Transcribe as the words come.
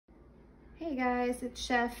Hey guys, it's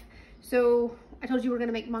Chef. So I told you we're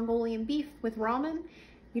gonna make Mongolian beef with ramen.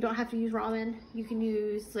 You don't have to use ramen. You can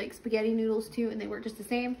use like spaghetti noodles too, and they work just the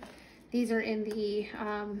same. These are in the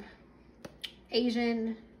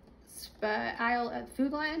Asian aisle at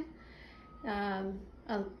Food Lion.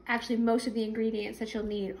 Actually, most of the ingredients that you'll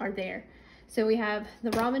need are there. So we have the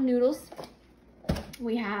ramen noodles.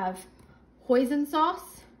 We have hoisin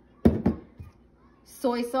sauce,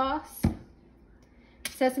 soy sauce,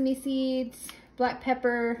 sesame seeds, black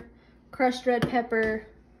pepper, crushed red pepper,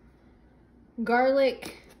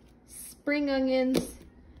 garlic, spring onions,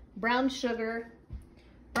 brown sugar,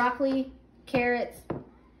 broccoli, carrots,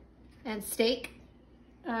 and steak.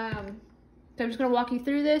 So I'm just gonna walk you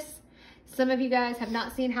through this. Some of you guys have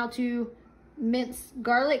not seen how to mince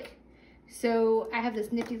garlic, so I have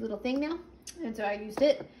this nifty little thing now, and so I used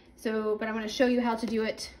it. But I'm gonna show you how to do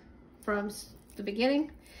it from the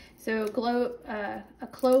beginning. So a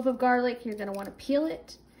clove of garlic, you're gonna wanna peel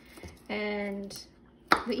it. And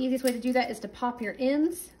the easiest way to do that is to pop your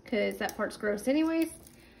ends, because that part's gross anyways.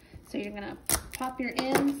 So you're gonna pop your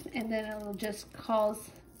ends, and then it'll just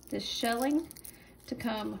cause this shelling to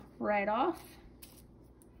come right off.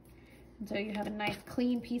 And so you have a nice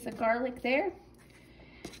clean piece of garlic there.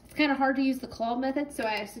 It's kind of hard to use the claw method, so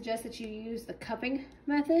I suggest that you use the cupping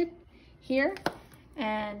method here.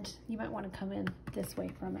 And you might want to come in this way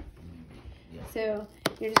from it. Yeah. So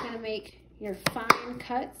you're just going to make your fine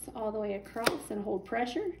cuts all the way across and hold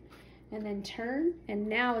pressure, and then turn. And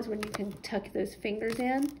now is when you can tuck those fingers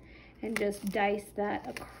in and just dice that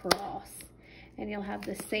across. And you'll have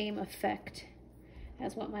the same effect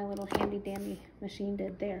as what my little handy dandy machine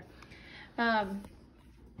did there. And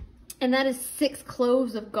that is 6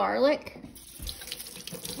 cloves of garlic.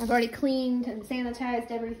 I've already cleaned and sanitized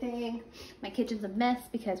everything. My kitchen's a mess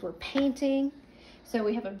because we're painting. So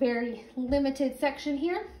we have a very limited section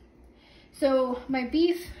here. So my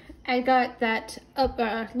beef, I got that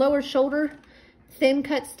lower shoulder thin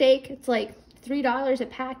cut steak. It's like $3 a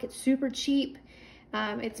pack. It's super cheap.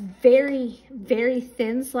 It's very, very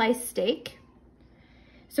thin sliced steak.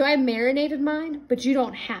 So I marinated mine, but you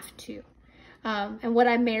don't have to. And what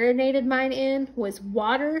I marinated mine in was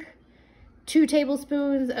water, 2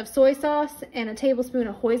 tablespoons of soy sauce, and a tablespoon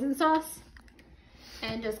of hoisin sauce,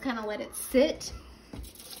 and just kind of let it sit.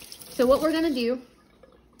 So what we're gonna do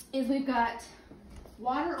is we've got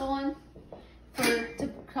water on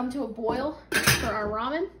to come to a boil for our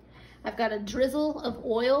ramen. I've got a drizzle of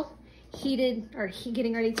oil heated or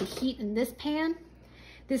getting ready to heat in this pan.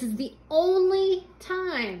 This is the only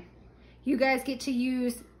time you guys get to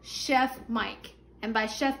use Chef Mike. And by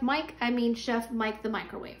Chef Mike, I mean Chef Mike the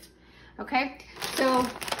microwave. Okay, so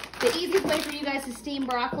the easiest way for you guys to steam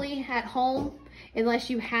broccoli at home,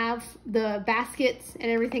 unless you have the baskets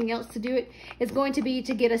and everything else to do it, is going to be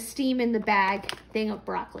to get a steam in the bag thing of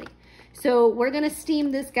broccoli. So we're gonna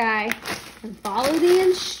steam this guy and follow the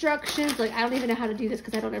instructions. Like, I don't even know how to do this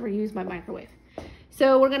because I don't ever use my microwave.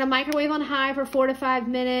 So we're gonna microwave on high for 4 to 5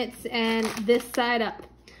 minutes and this side up.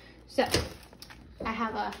 So I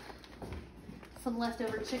have some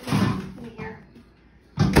leftover chicken in here.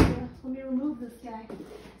 Let me remove this guy.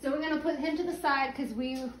 So we're gonna put him to the side because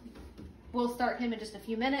we will start him in just a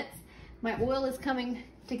few minutes. My oil is coming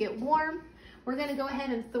to get warm. We're gonna go ahead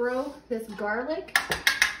and throw this garlic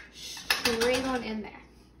straight on in there.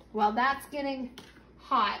 While that's getting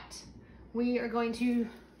hot, we are going to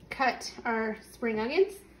cut our spring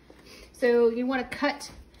onions. So you wanna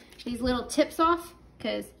cut these little tips off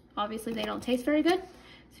because obviously they don't taste very good.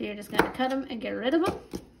 So you're just gonna cut them and get rid of them.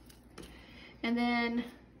 And then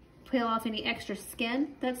peel off any extra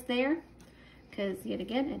skin that's there, because yet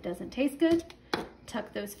again, it doesn't taste good.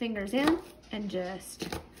 Tuck those fingers in and just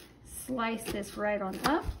slice this right on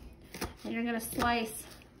up. And you're gonna slice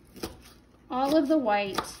all of the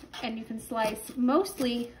white, and you can slice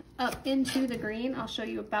mostly up into the green. I'll show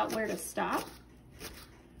you about where to stop.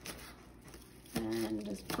 And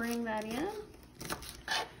just bring that in.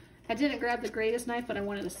 I didn't grab the greatest knife, but I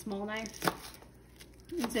wanted a small knife.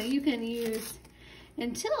 And so you can use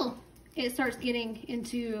until it starts getting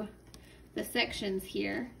into the sections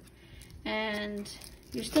here, and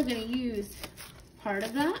you're still going to use part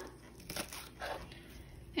of that,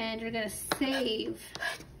 and you're going to save.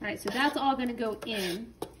 All right, so that's all going to go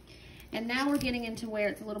in, and now we're getting into where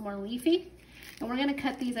it's a little more leafy, and we're going to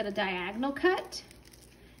cut these at a diagonal cut.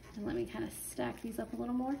 And let me kind of stack these up a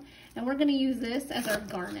little more, and we're going to use this as our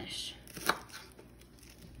garnish.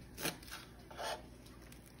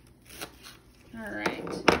 All right,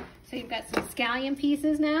 so you've got some scallion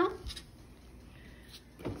pieces now,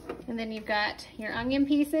 and then you've got your onion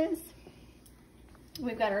pieces,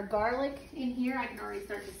 We've got our garlic in here. I can already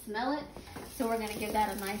start to smell it. So we're gonna give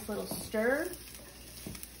that a nice little stir.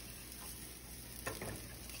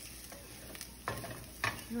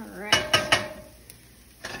 All right.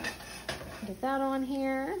 Get that on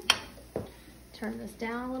here. Turn this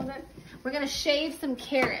down a little bit. We're gonna shave some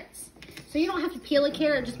carrots. So you don't have to peel a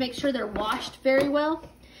carrot, just make sure they're washed very well.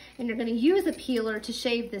 And you're gonna use a peeler to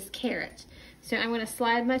shave this carrot. So I'm gonna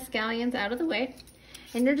slide my scallions out of the way.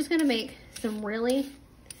 And you're just gonna make some really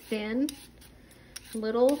thin,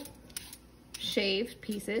 little shaved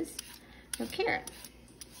pieces of carrot.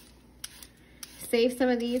 Save some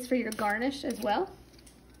of these for your garnish as well.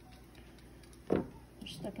 They're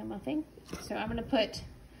stuck in my thing. So I'm gonna put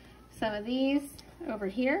some of these over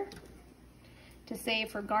here to save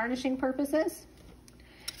for garnishing purposes.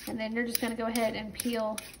 And then you're just gonna go ahead and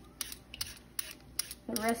peel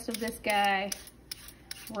the rest of this guy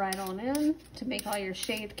right on in to make all your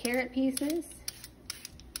shaved carrot pieces.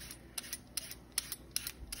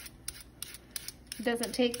 It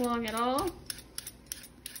doesn't take long at all.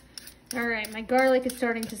 All right, my garlic is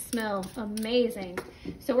starting to smell amazing.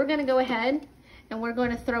 So we're gonna go ahead and we're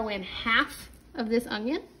going to throw in half of this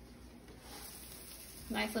onion.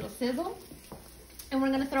 Nice little sizzle. And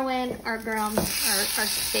we're gonna throw in our our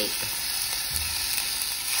steak.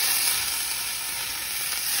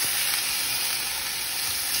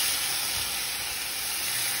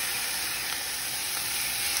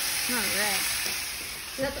 All right.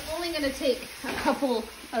 So that's only gonna take a couple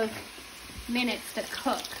of minutes to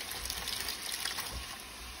cook.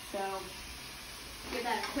 So give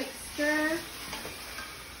that a quick stir.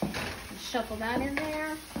 And shuffle that in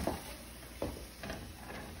there.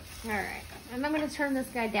 All right, and I'm gonna turn this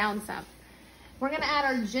guy down some. We're gonna add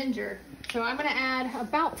our ginger. So I'm gonna add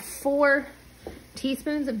about 4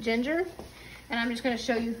 teaspoons of ginger. And I'm just gonna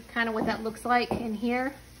show you kind of what that looks like in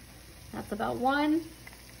here. That's about 1,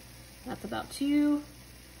 that's about 2,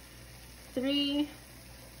 3,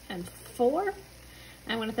 and 4.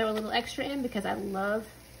 I'm gonna throw a little extra in because I love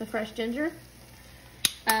the fresh ginger.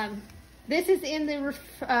 This is in the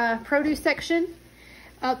produce section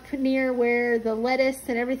up near where the lettuce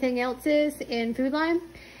and everything else is in Food Line.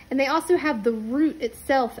 And they also have the root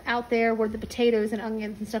itself out there where the potatoes and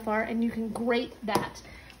onions and stuff are, and you can grate that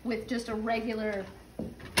with just a regular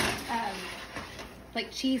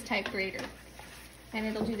like cheese type grater, and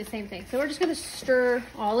it'll do the same thing. So we're just gonna stir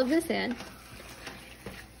all of this in.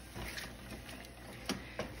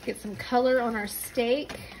 Get some color on our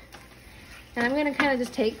steak. And I'm gonna kind of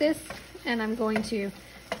just take this and I'm going to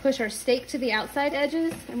push our steak to the outside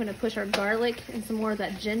edges. I'm gonna push our garlic and some more of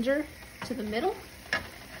that ginger to the middle.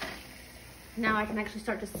 Now I can actually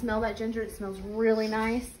start to smell that ginger. It smells really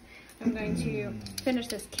nice. I'm going to finish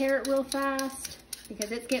this carrot real fast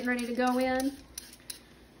because it's getting ready to go in.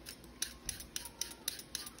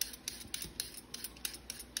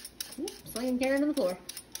 Slinging carrot on the floor.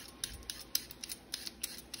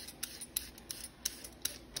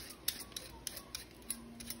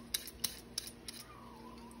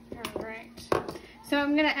 All right. So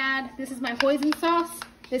I'm gonna add, this is my hoisin sauce.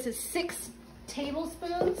 This is 6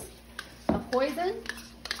 tablespoons of hoisin.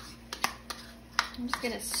 I'm just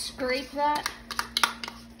gonna scrape that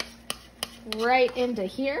right into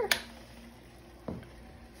here.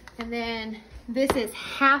 And then this is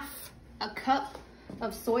half a cup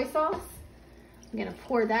of soy sauce. I'm gonna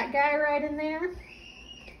pour that guy right in there.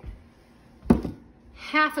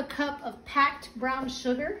 Half a cup of packed brown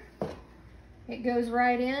sugar. It goes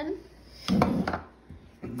right in.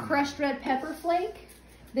 Crushed red pepper flake.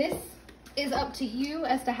 This is up to you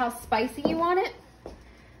as to how spicy you want it.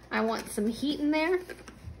 I want some heat in there.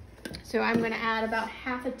 So I'm gonna add about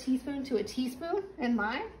half a teaspoon to a teaspoon in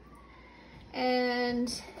mine.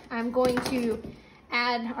 And I'm going to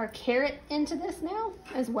add our carrot into this now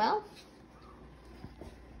as well.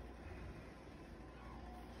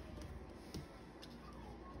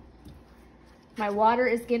 My water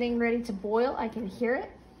is getting ready to boil. I can hear it.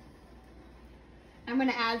 I'm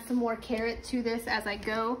gonna add some more carrot to this as I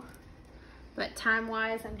go, but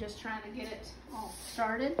time-wise, I'm just trying to get it all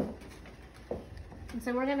started. And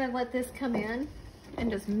so we're gonna let this come in and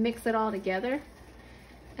just mix it all together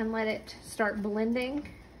and let it start blending.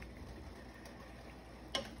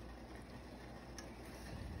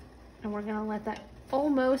 And we're gonna let that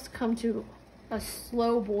almost come to a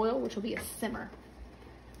slow boil, which will be a simmer.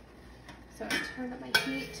 So I turned up my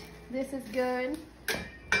heat. This is good.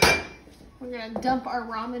 We're gonna dump our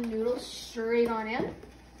ramen noodles straight on in.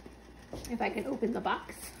 If I can open the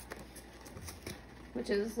box, which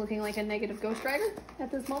is looking like a negative Ghost Rider at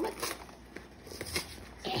this moment.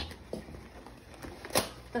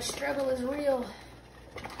 The struggle is real.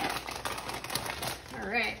 All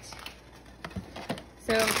right.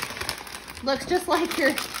 So, looks just like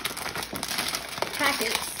your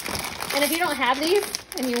packets. And if you don't have these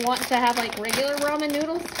and you want to have like regular ramen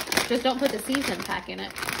noodles, just don't put the season pack in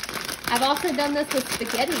it. I've also done this with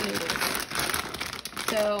spaghetti noodles.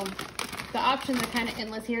 So the options are kind of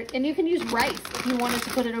endless here. And you can use rice if you wanted to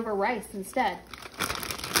put it over rice instead.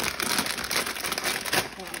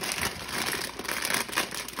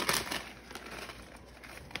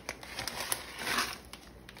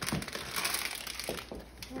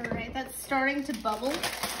 All right, that's starting to bubble,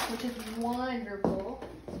 which is wonderful.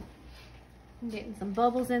 I'm getting some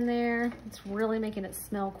bubbles in there. It's really making it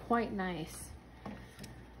smell quite nice.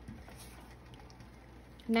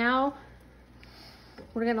 Now,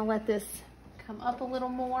 we're gonna let this come up a little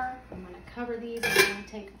more. I'm gonna cover these. It's gonna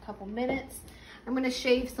take a couple minutes. I'm gonna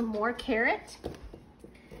shave some more carrot.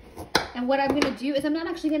 And what I'm gonna do is I'm not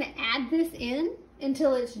actually gonna add this in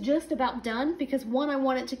until it's just about done, because one, I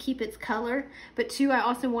want it to keep its color, but two, I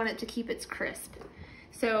also want it to keep its crisp.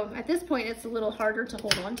 So at this point, it's a little harder to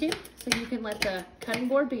hold on to. So you can let the cutting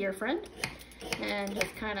board be your friend and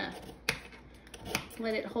just kind of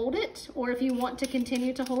let it hold it. Or if you want to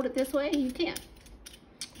continue to hold it this way, you can.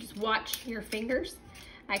 Just watch your fingers.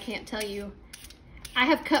 I can't tell you. I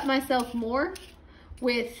have cut myself more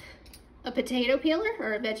with a potato peeler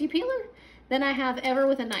or a veggie peeler than I have ever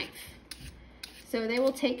with a knife. So they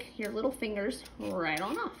will take your little fingers right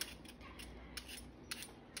on off.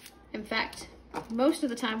 In fact, most of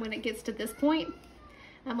the time when it gets to this point,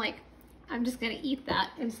 I'm like, I'm just gonna eat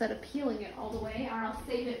that instead of peeling it all the way, or I'll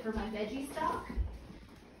save it for my veggie stock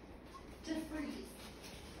to freeze.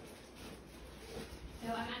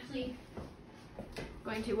 So I'm actually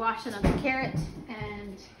going to wash another carrot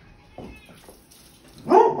and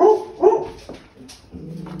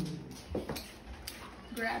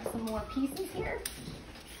grab some more pieces here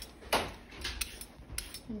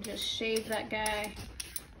and just shave that guy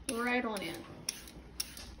right on in.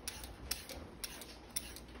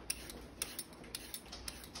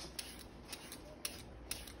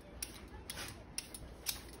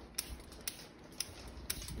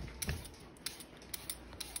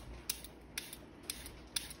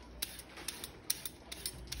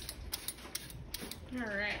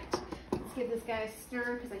 All right, let's give this guy a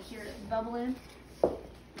stir because I hear it bubbling.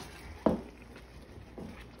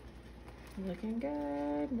 Looking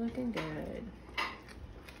good, looking good. I'm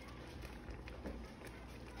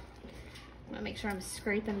gonna make sure I'm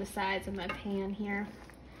scraping the sides of my pan here.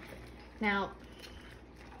 Now,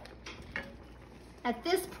 at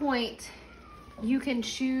this point, you can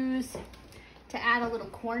choose to add a little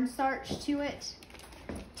cornstarch to it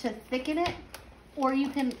to thicken it, or you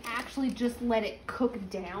can actually just let it cook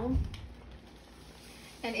down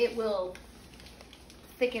and it will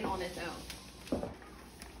thicken on its own.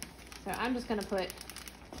 So I'm just gonna put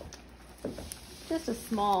just a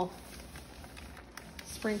small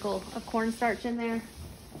sprinkle of cornstarch in there,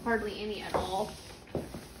 hardly any at all.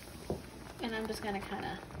 And I'm just gonna kind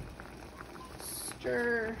of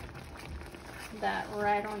stir that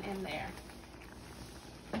right on in there.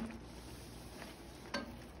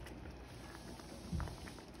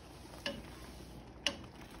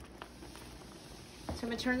 So I'm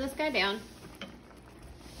gonna turn this guy down.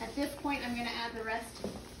 At this point, I'm gonna add the rest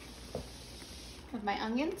of my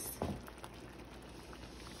onions and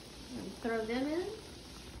throw them in.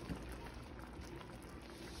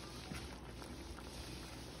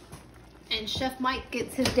 And Chef Mike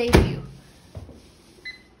gets his debut.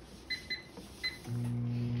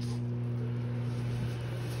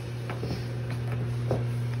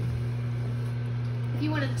 If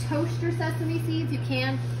you want to toast your sesame seeds, you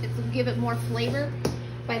can. It'll give it more flavor.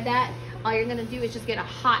 By that, all you're gonna do is just get a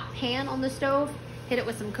hot pan on the stove, hit it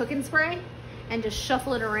with some cooking spray, and just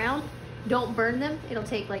shuffle it around. Don't burn them. It'll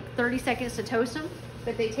take like 30 seconds to toast them,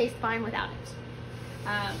 but they taste fine without it.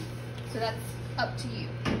 So that's up to you.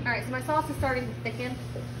 All right, so my sauce is starting to thicken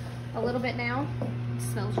a little bit now. It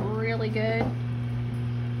smells really good.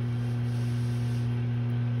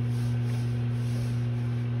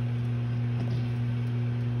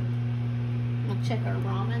 We'll check our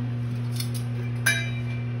ramen.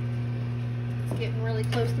 It's getting really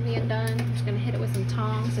close to being done. I'm just gonna hit it with some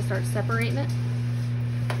tongs to start separating it.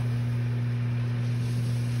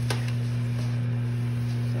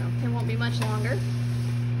 So it won't be much longer.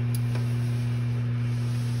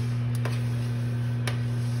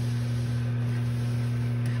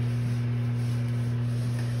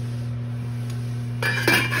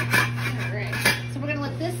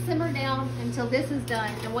 Until this is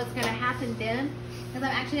done, and what's going to happen then is I'm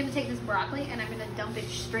actually going to take this broccoli and I'm going to dump it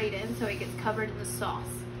straight in so it gets covered in the sauce.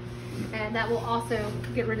 And that will also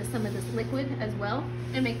get rid of some of this liquid as well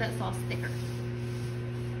and make that sauce thicker.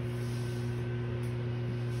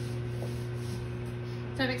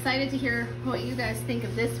 So I'm excited to hear what you guys think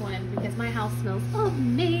of this one because my house smells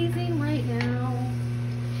amazing right now.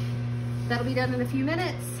 That'll be done in a few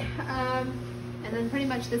minutes. And then pretty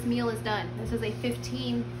much this meal is done. This is a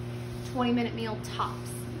 15-20 minute meal tops.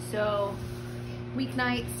 So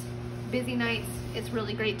weeknights, busy nights, it's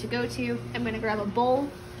really great to go to. I'm gonna grab a bowl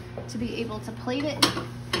to be able to plate it.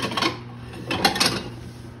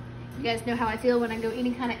 You guys know how I feel when I go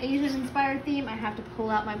any kind of Asian inspired theme. I have to pull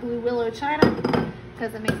out my blue willow china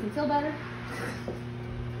because it makes me feel better.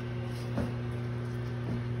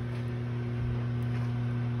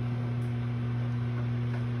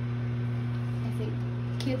 I see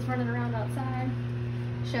kids running around outside.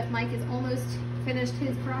 Chef Mike has almost finished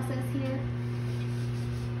his process here.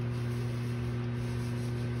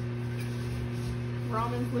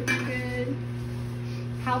 Ramen's looking good.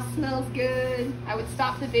 House smells good. I would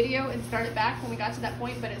stop the video and start it back when we got to that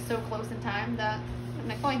point, but it's so close in time that I'm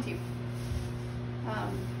not going to.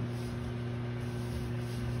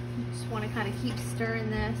 Just want to kind of keep stirring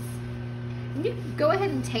this. And you can go ahead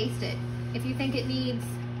and taste it. If you think it needs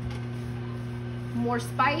more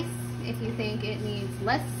spice, if you think it needs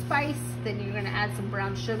less spice, then you're going to add some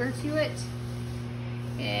brown sugar to it.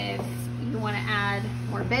 If you want to add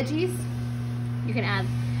more veggies, you can add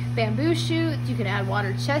bamboo shoots, you can add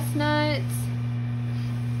water chestnuts,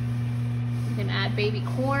 you can add baby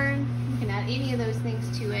corn, you can add any of those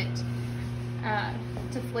things to it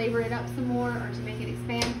to flavor it up some more or to make it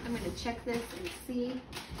expand. I'm going to check this and see.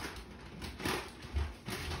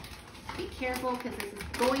 Be careful because this is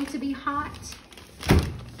going to be hot.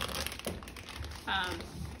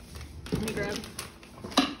 Let me grab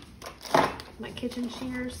my kitchen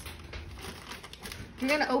shears. If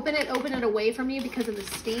you're gonna open it away from you because of the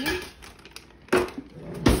steam.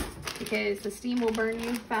 Because the steam will burn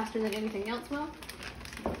you faster than anything else will.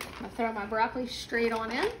 I'm gonna throw my broccoli straight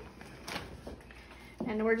on in.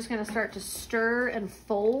 And we're just gonna start to stir and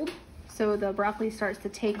fold so the broccoli starts to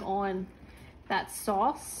take on that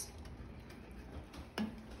sauce.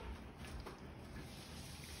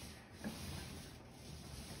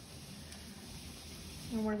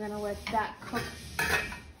 And we're gonna let that cook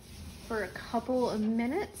for a couple of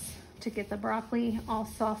minutes to get the broccoli all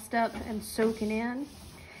sauced up and soaking in,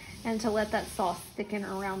 and to let that sauce thicken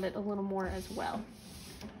around it a little more as well.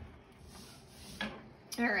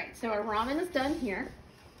 All right, so our ramen is done here.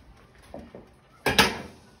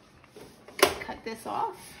 Cut this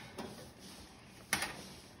off.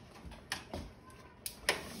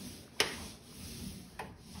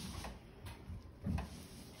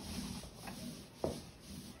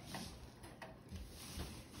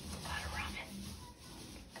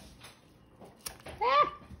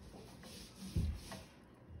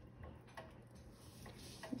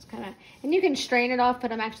 And you can strain it off,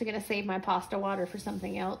 but I'm actually going to save my pasta water for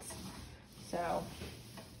something else. So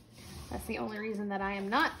that's the only reason that I am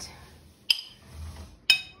not.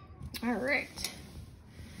 All right.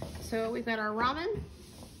 So we've got our ramen.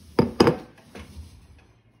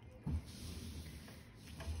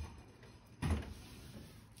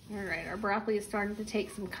 All right, our broccoli is starting to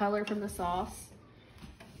take some color from the sauce.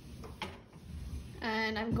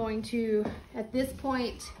 And I'm going to, at this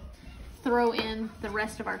point, throw in the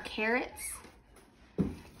rest of our carrots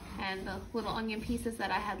and the little onion pieces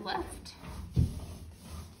that I had left.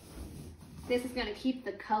 This is going to keep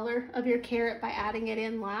the color of your carrot by adding it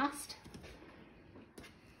in last,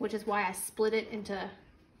 which is why I split it into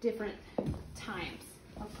different times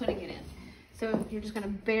of putting it in. So you're just going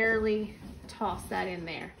to barely toss that in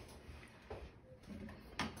there.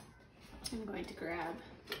 I'm going to grab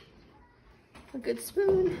a good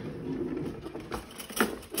spoon.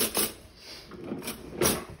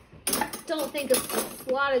 Don't think a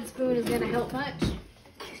slotted spoon is going to help much.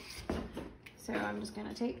 So I'm just going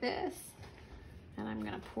to take this and I'm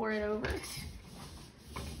going to pour it over.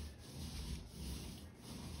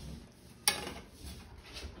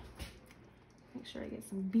 Make sure I get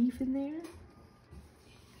some beef in there.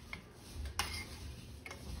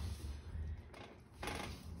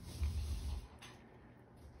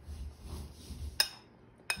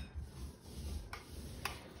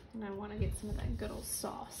 And I want to get some of that good old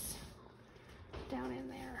sauce down in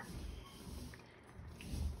there.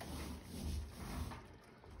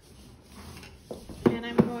 And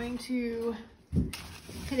I'm going to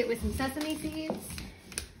hit it with some sesame seeds.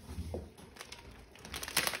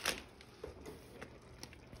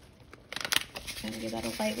 Kind of give that a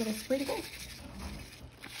light little sprinkle.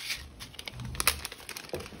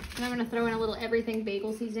 And I'm going to throw in a little everything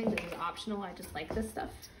bagel seasoning. This is optional. I just like this stuff.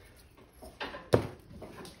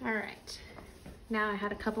 Now I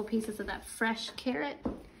had a couple pieces of that fresh carrot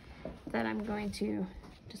that I'm going to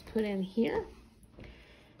just put in here.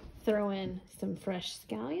 Throw in some fresh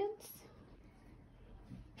scallions.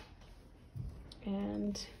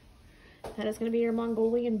 And that is going to be your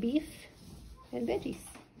Mongolian beef and veggies.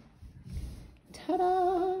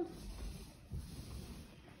 Ta-da!